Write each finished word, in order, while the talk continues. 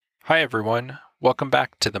Hi everyone, welcome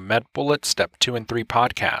back to the MedBullet Step 2 and 3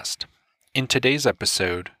 podcast. In today's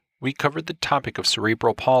episode, we covered the topic of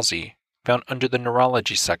cerebral palsy found under the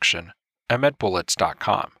Neurology section at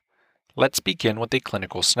medbullets.com. Let's begin with a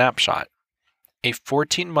clinical snapshot. A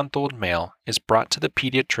 14-month-old male is brought to the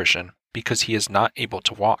pediatrician because he is not able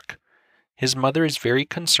to walk. His mother is very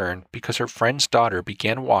concerned because her friend's daughter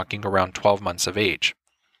began walking around 12 months of age.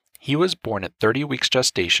 He was born at 30 weeks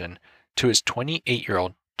gestation to his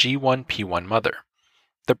 28-year-old G1P1 mother.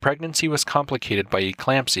 The pregnancy was complicated by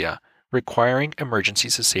eclampsia, requiring emergency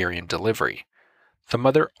cesarean delivery. The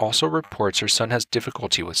mother also reports her son has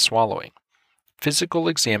difficulty with swallowing. Physical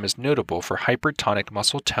exam is notable for hypertonic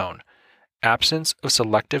muscle tone, absence of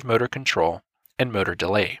selective motor control, and motor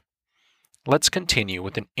delay. Let's continue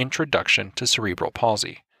with an introduction to cerebral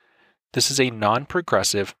palsy. This is a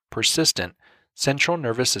non-progressive, persistent central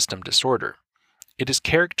nervous system disorder. It is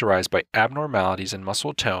characterized by abnormalities in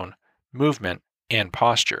muscle tone, movement, and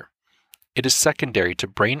posture. It is secondary to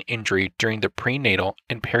brain injury during the prenatal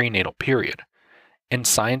and perinatal period, and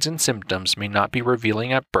signs and symptoms may not be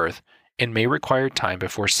revealing at birth and may require time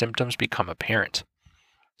before symptoms become apparent.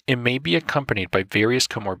 It may be accompanied by various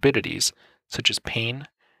comorbidities such as pain,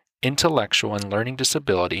 intellectual and learning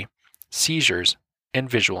disability, seizures, and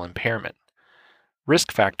visual impairment.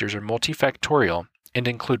 Risk factors are multifactorial and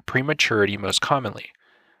include prematurity most commonly.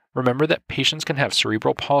 Remember that patients can have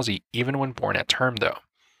cerebral palsy even when born at term though,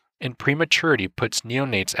 and prematurity puts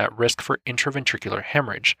neonates at risk for intraventricular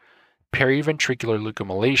hemorrhage, periventricular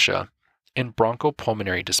leukomalacia, and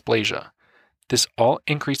bronchopulmonary dysplasia. This all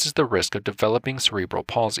increases the risk of developing cerebral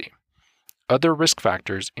palsy. Other risk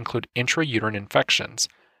factors include intrauterine infections,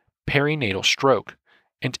 perinatal stroke,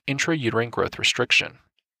 and intrauterine growth restriction.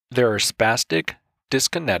 There are spastic,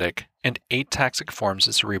 dyskinetic, and ataxic forms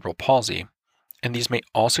of cerebral palsy, and these may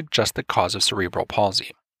all suggest the cause of cerebral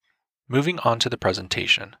palsy. Moving on to the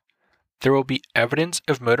presentation. There will be evidence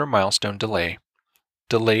of motor milestone delay,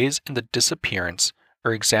 delays in the disappearance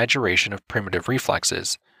or exaggeration of primitive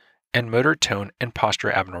reflexes, and motor tone and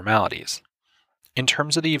posture abnormalities. In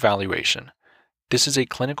terms of the evaluation, this is a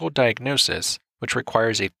clinical diagnosis which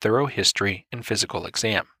requires a thorough history and physical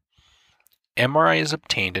exam. MRI is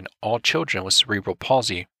obtained in all children with cerebral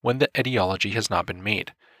palsy when the etiology has not been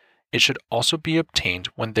made. It should also be obtained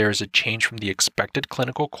when there is a change from the expected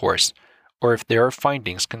clinical course or if there are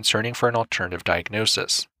findings concerning for an alternative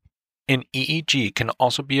diagnosis. An EEG can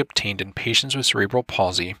also be obtained in patients with cerebral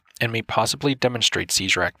palsy and may possibly demonstrate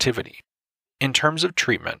seizure activity. In terms of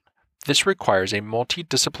treatment, this requires a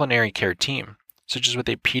multidisciplinary care team, such as with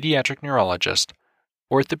a pediatric neurologist,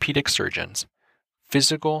 orthopedic surgeons,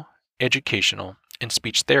 physical, educational, and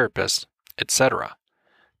speech therapists, etc.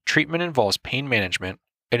 Treatment involves pain management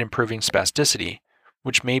and improving spasticity,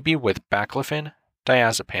 which may be with baclofen,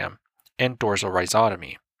 diazepam, and dorsal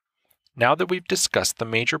rhizotomy. Now that we've discussed the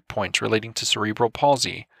major points relating to cerebral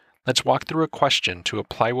palsy, let's walk through a question to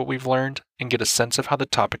apply what we've learned and get a sense of how the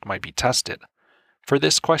topic might be tested. For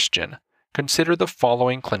this question, consider the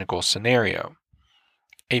following clinical scenario.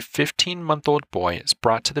 A 15-month-old boy is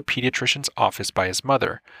brought to the pediatrician's office by his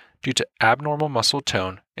mother due to abnormal muscle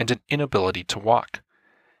tone and an inability to walk.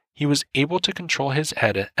 He was able to control his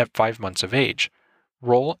head at 5 months of age,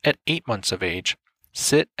 roll at 8 months of age,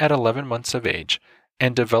 sit at 11 months of age,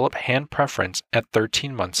 and develop hand preference at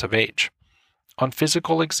 13 months of age. On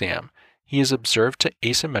physical exam, he is observed to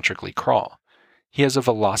asymmetrically crawl. He has a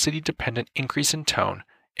velocity-dependent increase in tone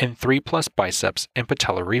and 3+ biceps and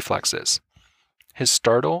patellar reflexes. His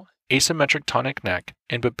startle, asymmetric tonic neck,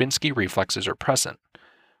 and Babinski reflexes are present.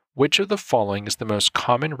 Which of the following is the most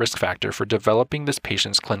common risk factor for developing this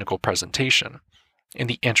patient's clinical presentation? And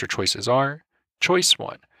the answer choices are: Choice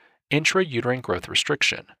 1, intrauterine growth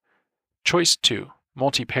restriction; Choice 2,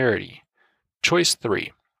 multiparity; Choice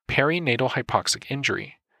 3, perinatal hypoxic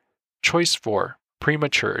injury; Choice 4,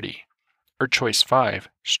 prematurity; or Choice 5,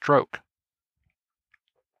 stroke.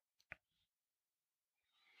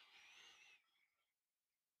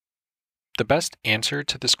 The best answer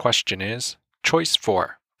to this question is Choice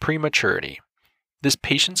 4, prematurity. This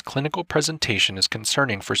patient's clinical presentation is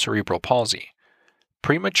concerning for cerebral palsy.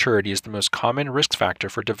 Prematurity is the most common risk factor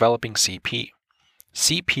for developing CP.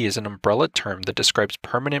 CP is an umbrella term that describes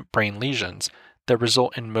permanent brain lesions that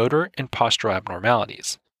result in motor and postural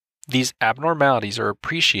abnormalities. These abnormalities are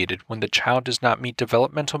appreciated when the child does not meet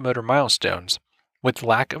developmental motor milestones with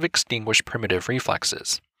lack of extinguished primitive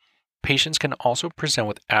reflexes. Patients can also present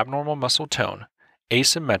with abnormal muscle tone,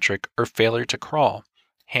 asymmetric or failure to crawl,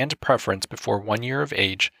 hand preference before 1 year of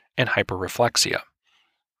age, and hyperreflexia.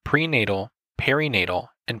 Prenatal, perinatal,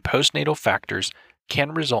 and postnatal factors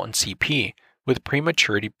can result in CP, with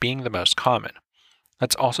prematurity being the most common.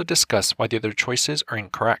 Let's also discuss why the other choices are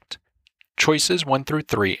incorrect. Choices 1 through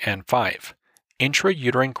 3 and 5.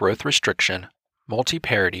 Intrauterine growth restriction,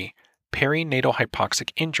 multiparity, perinatal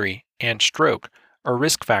hypoxic injury, and stroke are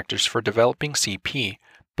risk factors for developing CP,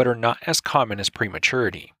 but are not as common as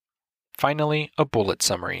prematurity. Finally, a bullet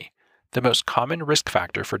summary. The most common risk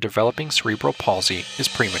factor for developing cerebral palsy is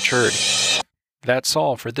prematurity. That's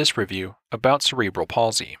all for this review about cerebral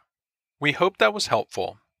palsy. We hope that was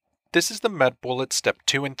helpful. This is the MedBullets Step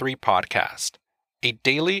 2 and 3 podcast, a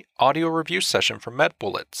daily audio review session for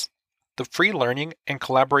MedBullets, the free learning and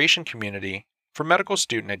collaboration community for medical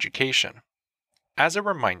student education. As a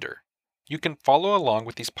reminder, you can follow along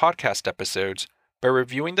with these podcast episodes by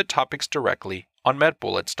reviewing the topics directly on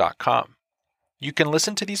medbullets.com. You can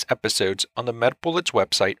listen to these episodes on the MedBullets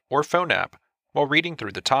website or phone app while reading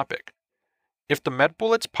through the topic. If the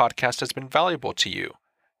MedBullets podcast has been valuable to you,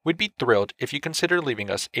 we'd be thrilled if you consider leaving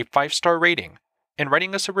us a 5-star rating and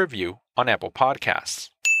writing us a review on Apple Podcasts.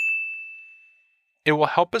 It will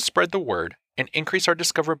help us spread the word and increase our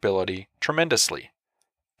discoverability tremendously.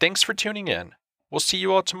 Thanks for tuning in. We'll see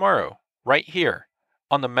you all tomorrow, right here,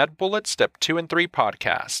 on the MedBullets Step 2 and 3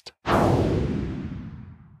 podcast.